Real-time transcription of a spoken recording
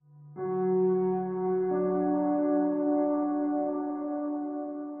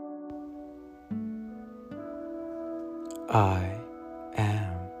I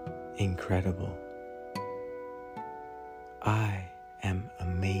am incredible. I am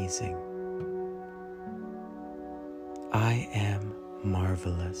amazing. I am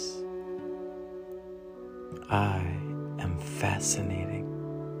marvelous. I am fascinating.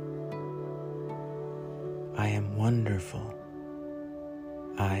 I am wonderful.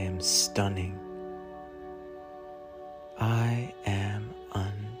 I am stunning. I am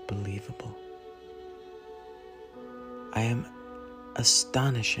unbelievable. I am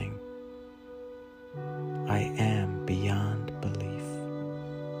astonishing. I am beyond belief.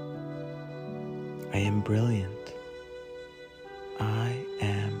 I am brilliant. I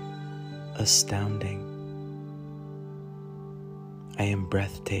am astounding. I am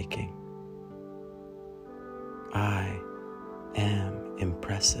breathtaking. I am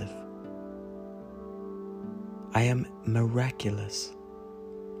impressive. I am miraculous.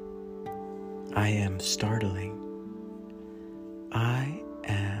 I am startling. I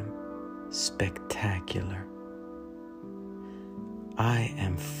am spectacular. I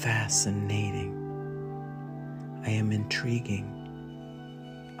am fascinating. I am intriguing.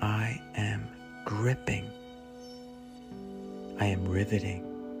 I am gripping. I am riveting.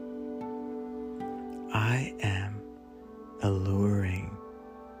 I am alluring.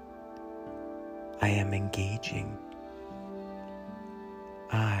 I am engaging.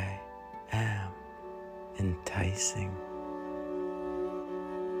 I am enticing.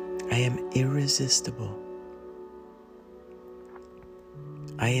 I am irresistible.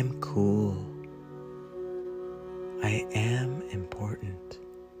 I am cool. I am important.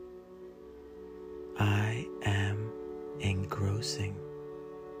 I am engrossing.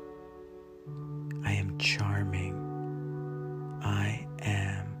 I am charming. I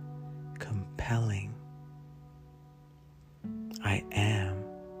am compelling. I am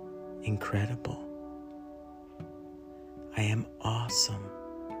incredible. I am awesome.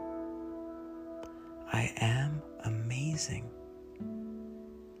 I am amazing.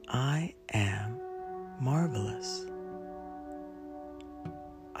 I am marvelous.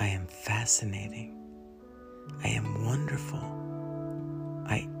 I am fascinating. I am wonderful.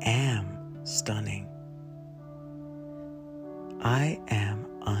 I am stunning. I am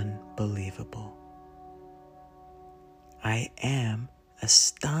unbelievable. I am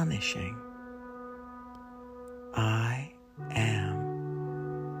astonishing. I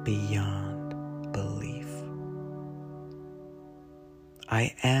am beyond belief.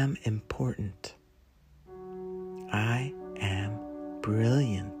 I am important. I am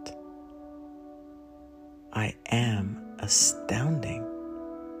brilliant. I am astounding.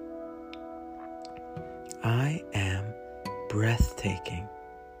 I am breathtaking.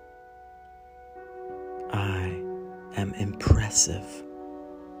 I am impressive.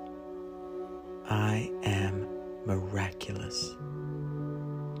 I am miraculous.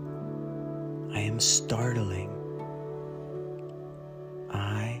 I am startling.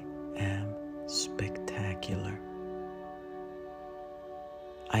 I am spectacular.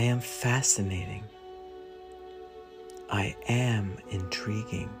 I am fascinating. I am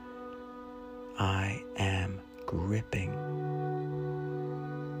intriguing. I am gripping.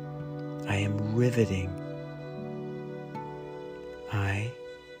 I am riveting. I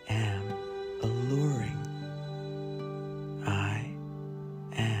am alluring. I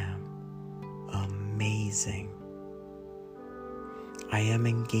am amazing. I am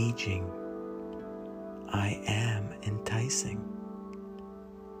engaging. I am enticing.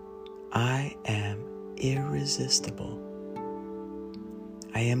 I am irresistible.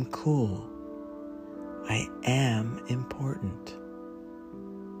 I am cool. I am important.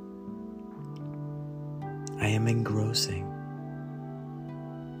 I am engrossing.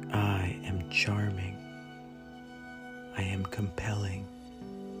 I am charming. I am compelling.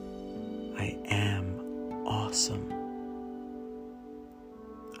 I am awesome.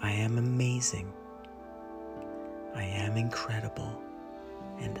 I am amazing. I am incredible.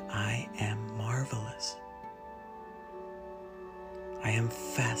 And I am marvelous. I am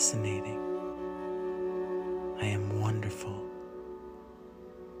fascinating. I am wonderful.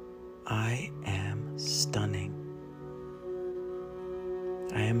 I am stunning.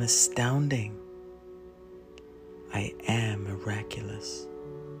 I am astounding. I am miraculous.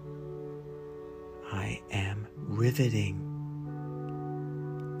 I am riveting.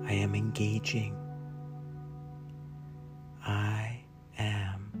 I am engaging. I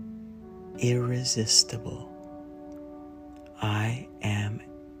am irresistible. I am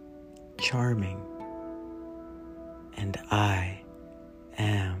charming. And I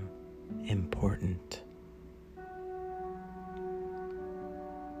am important.